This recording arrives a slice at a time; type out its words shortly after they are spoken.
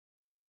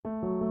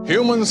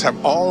Humans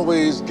have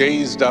always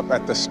gazed up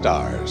at the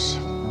stars.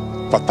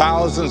 For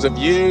thousands of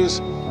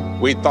years,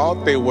 we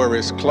thought they were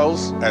as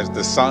close as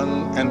the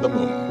sun and the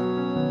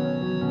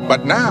moon.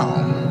 But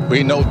now,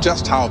 we know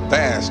just how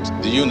vast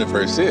the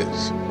universe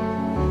is.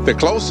 The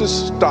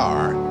closest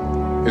star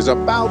is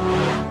about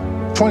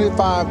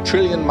 25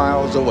 trillion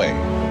miles away.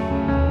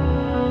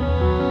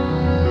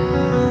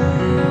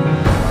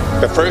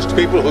 The first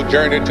people who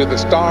journey to the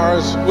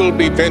stars will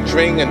be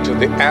venturing into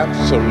the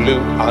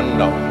absolute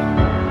unknown.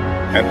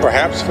 And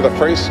perhaps for the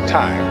first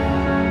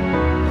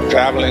time,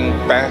 traveling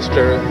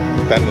faster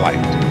than light.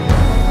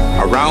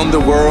 Around the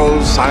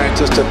world,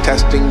 scientists are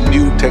testing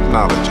new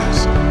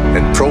technologies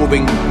and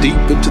probing deep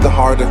into the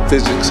heart of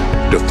physics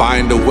to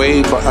find a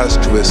way for us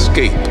to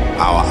escape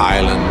our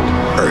island,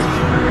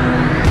 Earth.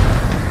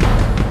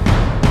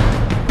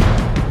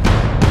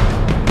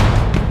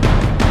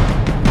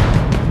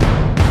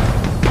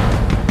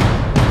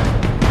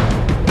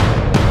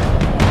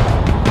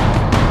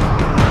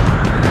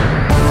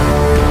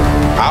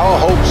 Our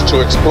hopes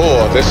to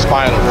explore this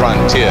final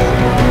frontier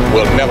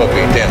will never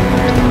be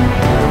dimmed.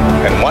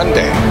 And one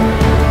day,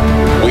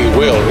 we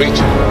will reach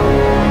it.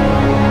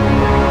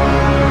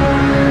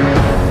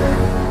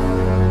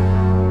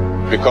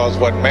 Because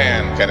what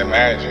man can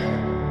imagine,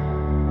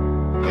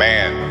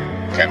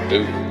 man can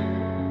do.